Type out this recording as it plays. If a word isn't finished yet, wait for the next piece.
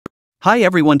Hi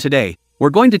everyone, today, we're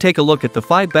going to take a look at the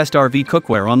 5 best RV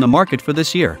cookware on the market for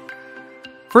this year.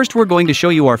 First, we're going to show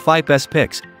you our 5 best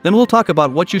picks, then we'll talk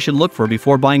about what you should look for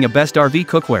before buying a best RV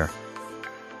cookware.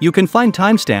 You can find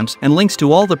timestamps and links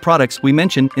to all the products we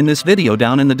mention in this video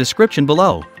down in the description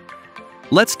below.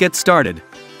 Let's get started.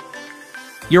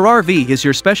 Your RV is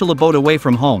your special abode away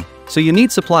from home, so you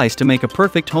need supplies to make a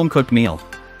perfect home-cooked meal.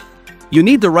 You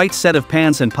need the right set of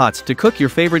pans and pots to cook your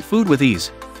favorite food with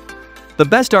ease. The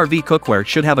best RV cookware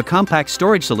should have a compact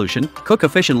storage solution, cook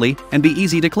efficiently, and be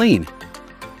easy to clean.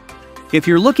 If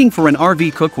you're looking for an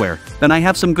RV cookware, then I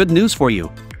have some good news for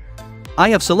you. I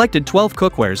have selected 12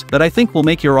 cookwares that I think will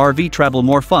make your RV travel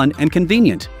more fun and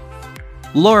convenient.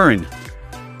 Learn.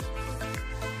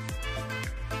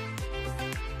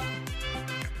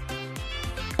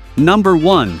 Number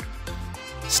 1.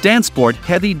 STANDSPORT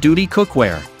Heavy Duty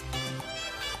Cookware.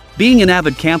 Being an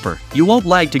avid camper, you won't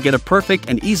lag to get a perfect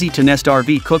and easy-to-nest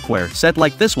RV cookware set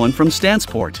like this one from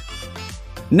STANDSPORT.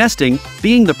 Nesting,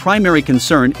 being the primary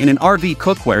concern in an RV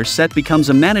cookware set, becomes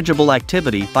a manageable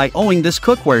activity by owning this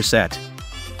cookware set.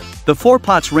 The 4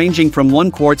 pots ranging from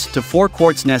 1 quarts to 4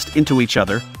 quarts nest into each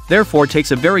other, therefore takes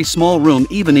a very small room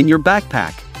even in your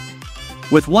backpack.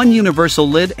 With 1 universal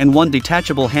lid and 1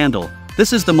 detachable handle,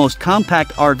 this is the most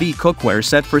compact RV cookware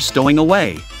set for stowing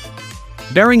away.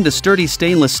 Bearing the sturdy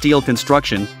stainless steel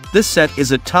construction, this set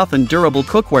is a tough and durable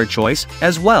cookware choice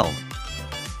as well.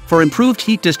 For improved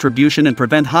heat distribution and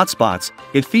prevent hot spots,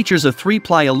 it features a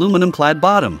 3-ply aluminum-clad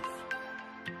bottom.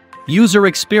 User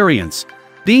experience.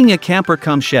 Being a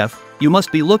camper-cum-chef, you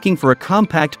must be looking for a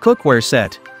compact cookware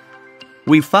set.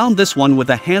 We've found this one with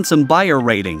a handsome buyer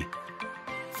rating.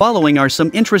 Following are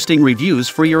some interesting reviews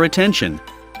for your attention.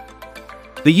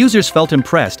 The users felt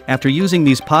impressed after using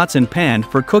these pots and pan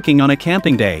for cooking on a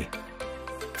camping day.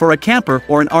 For a camper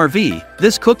or an RV,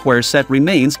 this cookware set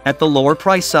remains at the lower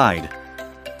price side.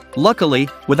 Luckily,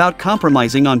 without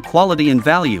compromising on quality and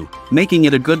value, making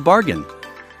it a good bargain.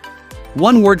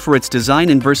 One word for its design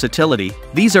and versatility: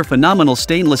 these are phenomenal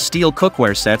stainless steel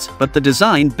cookware sets, but the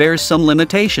design bears some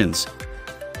limitations.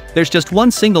 There's just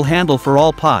 1 single handle for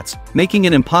all pots, making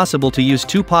it impossible to use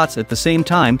 2 pots at the same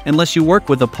time unless you work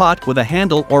with a pot with a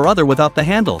handle or other without the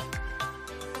handle.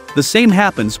 The same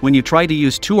happens when you try to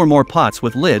use 2 or more pots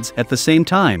with lids at the same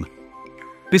time.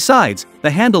 Besides, the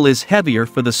handle is heavier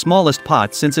for the smallest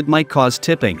pot since it might cause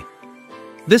tipping.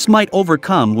 This might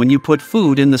overcome when you put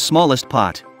food in the smallest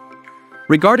pot.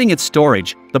 Regarding its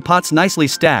storage, the pots nicely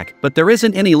stack, but there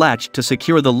isn't any latch to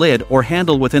secure the lid or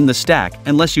handle within the stack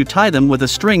unless you tie them with a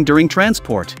string during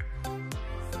transport.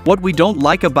 What we don't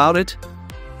like about it?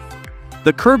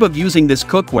 The curb of using this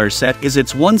cookware set is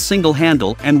its 1 single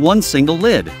handle and 1 single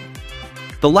lid.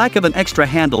 The lack of an extra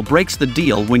handle breaks the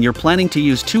deal when you're planning to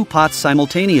use 2 pots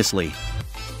simultaneously.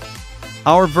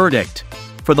 Our verdict: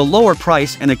 for the lower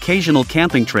price and occasional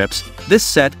camping trips, this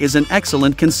set is an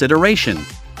excellent consideration.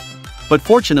 But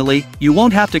fortunately, you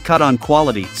won't have to cut on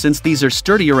quality since these are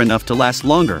sturdier enough to last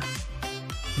longer.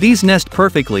 These nest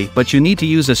perfectly, but you need to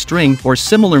use a string or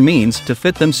similar means to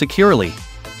fit them securely.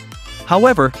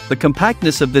 However, the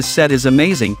compactness of this set is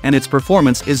amazing and its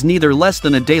performance is neither less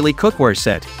than a daily cookware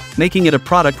set, making it a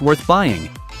product worth buying.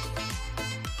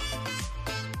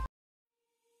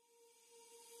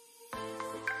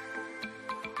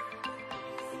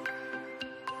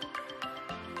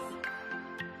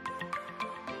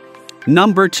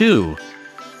 Number 2.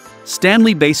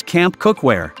 Stanley Base Camp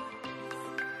Cookware.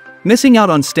 Missing out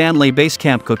on Stanley Base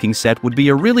Camp cooking set would be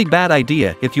a really bad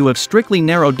idea if you have strictly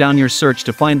narrowed down your search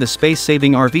to find the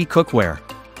space-saving RV cookware.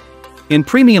 In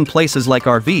premium places like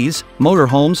RVs,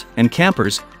 motorhomes, and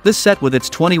campers, this set with its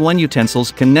 21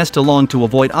 utensils can nest along to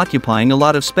avoid occupying a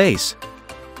lot of space.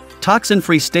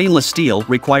 Toxin-free stainless steel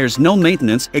requires no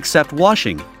maintenance except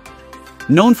washing.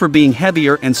 Known for being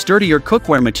heavier and sturdier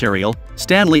cookware material,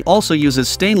 Stanley also uses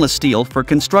stainless steel for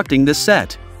constructing this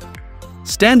set.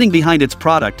 Standing behind its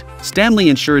product, Stanley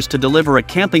ensures to deliver a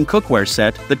camping cookware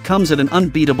set that comes at an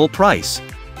unbeatable price.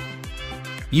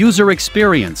 User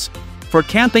experience. For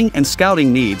camping and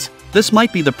scouting needs, this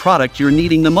might be the product you're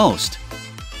needing the most.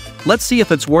 Let's see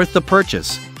if it's worth the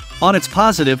purchase. On its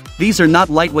positive, these are not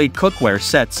lightweight cookware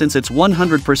set since it's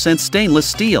 100% stainless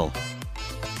steel.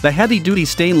 The heavy-duty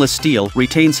stainless steel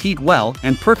retains heat well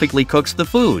and perfectly cooks the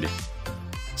food.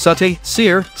 Sauté,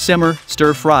 sear, simmer,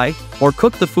 stir-fry, or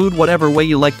cook the food whatever way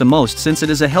you like the most since it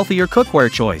is a healthier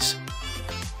cookware choice.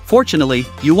 Fortunately,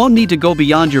 you won't need to go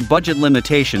beyond your budget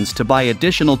limitations to buy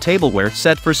additional tableware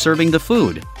set for serving the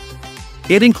food.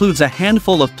 It includes a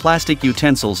handful of plastic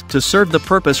utensils to serve the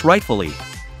purpose rightfully.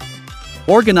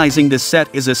 Organizing this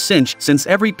set is a cinch since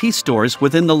every piece stores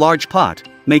within the large pot,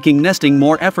 making nesting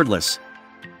more effortless.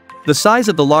 The size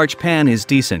of the large pan is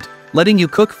decent, letting you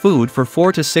cook food for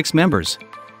 4 to 6 members.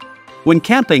 When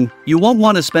camping, you won't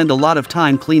want to spend a lot of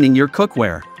time cleaning your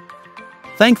cookware.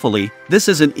 Thankfully, this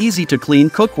is an easy-to-clean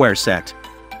cookware set.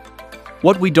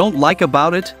 What we don't like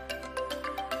about it?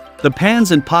 The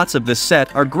pans and pots of this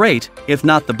set are great, if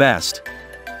not the best.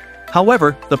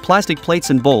 However, the plastic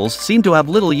plates and bowls seem to have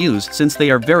little use since they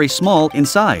are very small in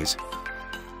size.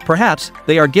 Perhaps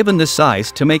they are given this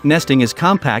size to make nesting as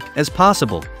compact as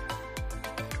possible.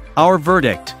 Our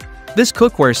verdict: this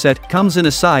cookware set comes in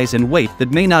a size and weight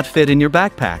that may not fit in your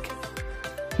backpack.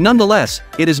 Nonetheless,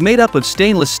 it is made up of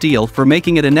stainless steel for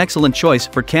making it an excellent choice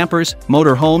for campers,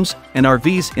 motorhomes, and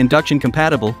RVs. Induction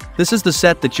compatible, this is the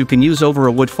set that you can use over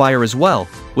a wood fire as well,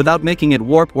 without making it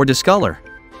warp or discolor.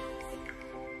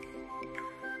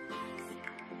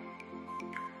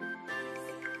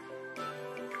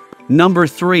 Number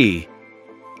 3.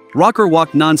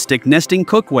 RV Non-Stick Nesting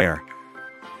Cookware.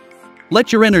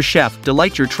 Let your inner chef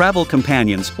delight your travel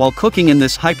companions while cooking in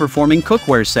this high-performing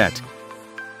cookware set.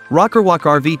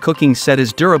 RV cooking set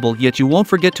is durable, yet you won't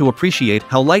forget to appreciate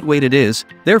how lightweight it is,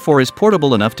 therefore is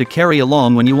portable enough to carry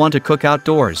along when you want to cook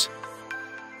outdoors.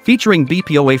 Featuring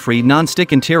BPOA-free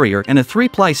non-stick interior and a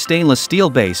 3-ply stainless steel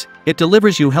base, it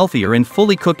delivers you healthier and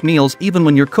fully cooked meals even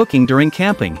when you're cooking during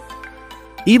camping.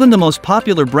 Even the most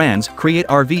popular brands create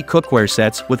RV cookware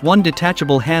sets with one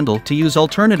detachable handle to use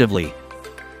alternatively.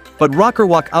 But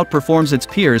RV outperforms its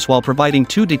peers while providing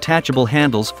 2 detachable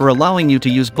handles for allowing you to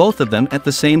use both of them at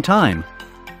the same time.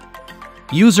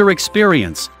 User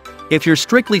experience. If you're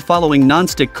strictly following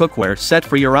non-stick cookware set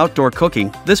for your outdoor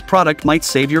cooking, this product might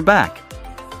save your back.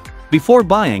 Before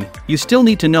buying, you still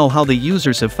need to know how the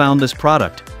users have found this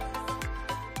product.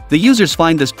 The users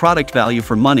find this product value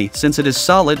for money since it is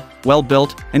solid,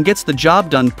 well-built, and gets the job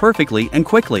done perfectly and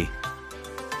quickly.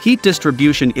 Heat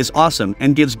distribution is awesome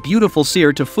and gives beautiful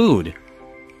sear to food.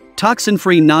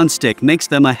 Toxin-free non-stick makes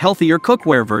them a healthier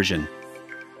cookware version.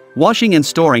 Washing and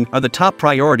storing are the top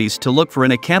priorities to look for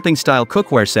in a camping-style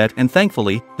cookware set, and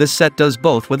thankfully, this set does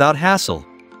both without hassle.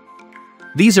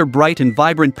 These are bright and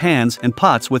vibrant pans and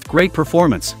pots with great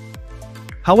performance.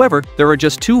 However, there are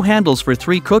just 2 handles for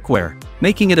 3 cookware,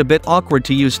 making it a bit awkward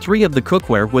to use 3 of the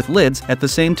cookware with lids at the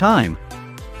same time.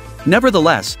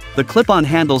 Nevertheless, the clip-on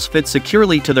handles fit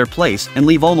securely to their place and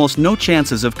leave almost no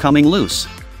chances of coming loose.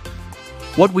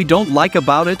 What we don't like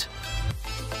about it?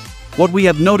 What we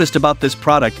have noticed about this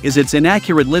product is its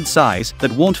inaccurate lid size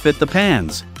that won't fit the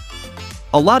pans.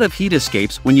 A lot of heat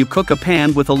escapes when you cook a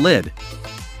pan with a lid.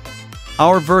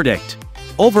 Our verdict: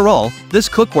 overall, this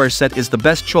cookware set is the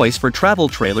best choice for travel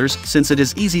trailers since it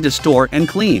is easy to store and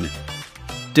clean.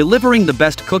 Delivering the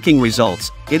best cooking results,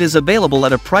 it is available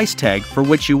at a price tag for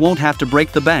which you won't have to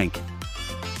break the bank.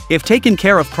 If taken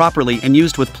care of properly and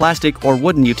used with plastic or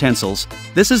wooden utensils,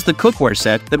 this is the cookware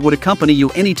set that would accompany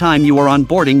you anytime you are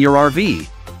onboarding your RV.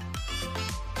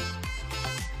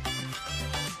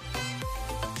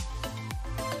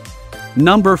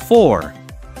 Number 4.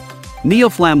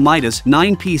 Neoflam Midas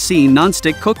 9PC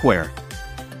Non-Stick Cookware.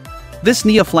 This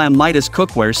Neoflam Midas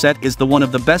cookware set is one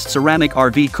of the best ceramic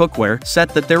RV cookware set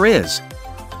that there is.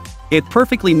 It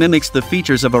perfectly mimics the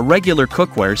features of a regular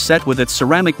cookware set with its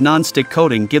ceramic non-stick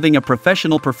coating, giving a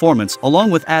professional performance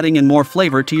along with adding in more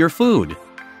flavor to your food.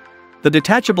 The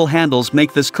detachable handles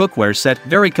make this cookware set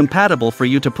very compatible for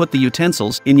you to put the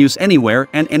utensils in use anywhere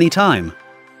and anytime.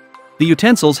 The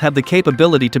utensils have the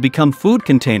capability to become food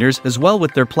containers as well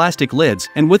with their plastic lids,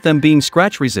 and with them being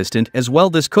scratch resistant as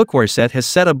well, this cookware set has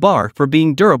set a bar for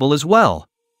being durable as well.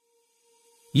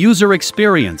 User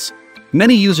experience.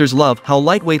 Many users love how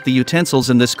lightweight the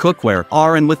utensils in this cookware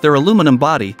are, and with their aluminum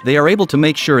body, they are able to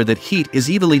make sure that heat is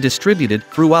evenly distributed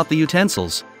throughout the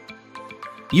utensils.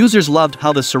 Users loved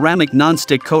how the ceramic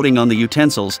non-stick coating on the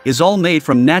utensils is all made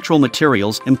from natural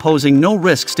materials, imposing no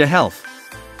risks to health.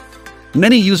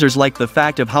 Many users like the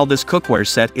fact of how this cookware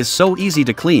set is so easy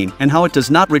to clean and how it does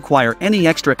not require any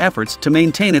extra efforts to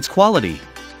maintain its quality.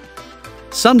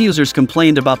 Some users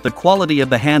complained about the quality of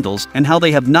the handles and how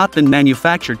they have not been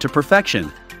manufactured to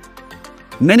perfection.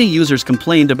 Many users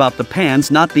complained about the pans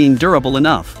not being durable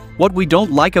enough. What we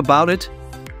don't like about it?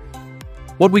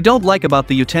 What we don't like about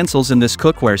the utensils in this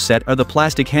cookware set are the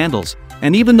plastic handles,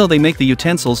 and even though they make the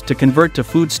utensils to convert to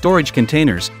food storage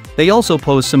containers, they also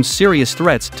pose some serious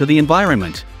threats to the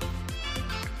environment.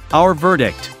 Our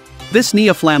verdict: this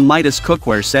Neoflam Midas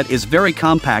cookware set is very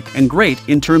compact and great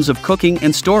in terms of cooking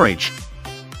and storage.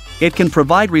 It can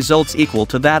provide results equal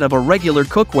to that of a regular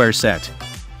cookware set.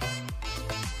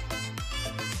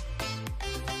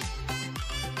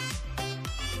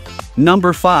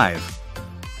 Number 5.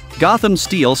 Gotham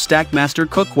Steel Stackmaster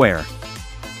Cookware.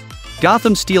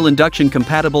 Gotham Steel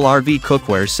induction-compatible RV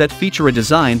cookware set feature a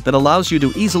design that allows you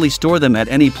to easily store them at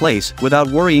any place without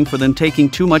worrying for them taking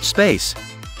too much space.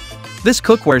 This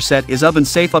cookware set is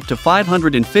oven-safe up to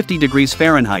 550 degrees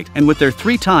Fahrenheit, and with their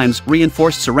 3 times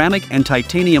reinforced ceramic and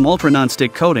titanium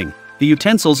ultra-non-stick coating, the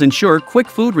utensils ensure quick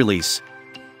food release.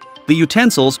 The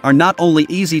utensils are not only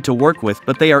easy to work with,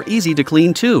 but they are easy to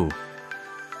clean too.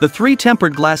 The 3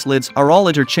 tempered glass lids are all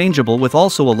interchangeable, with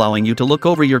also allowing you to look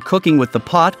over your cooking with the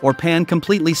pot or pan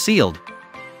completely sealed.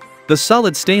 The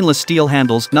solid stainless steel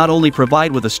handles not only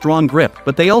provide with a strong grip,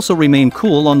 but they also remain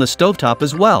cool on the stovetop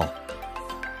as well.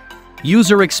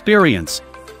 User experience.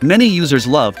 Many users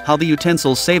love how the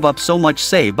utensils save up so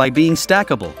much by being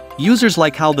stackable. Users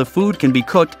like how the food can be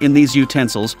cooked in these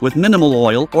utensils with minimal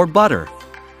oil or butter.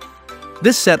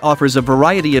 This set offers a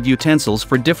variety of utensils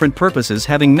for different purposes,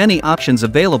 having many options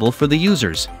available for the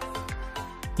users.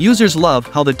 Users love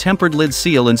how the tempered lids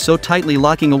seal in so tightly,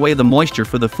 locking away the moisture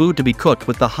for the food to be cooked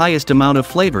with the highest amount of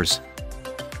flavors.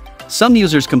 Some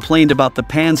users complained about the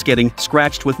pans getting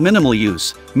scratched with minimal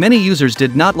use. Many users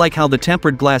did not like how the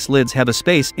tempered glass lids have a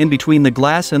space in between the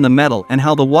glass and the metal, and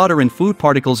how the water and food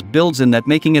particles builds in that,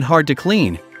 making it hard to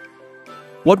clean.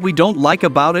 What we don't like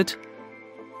about it?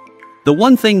 The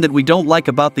one thing that we don't like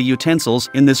about the utensils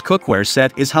in this cookware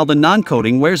set is how the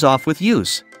non-coating wears off with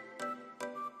use.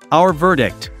 Our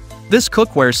verdict: this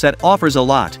cookware set offers a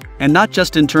lot, and not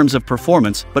just in terms of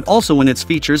performance, but also in its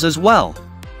features as well.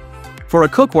 For a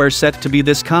cookware set to be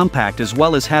this compact as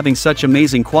well as having such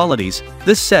amazing qualities,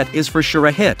 this set is for sure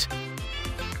a hit.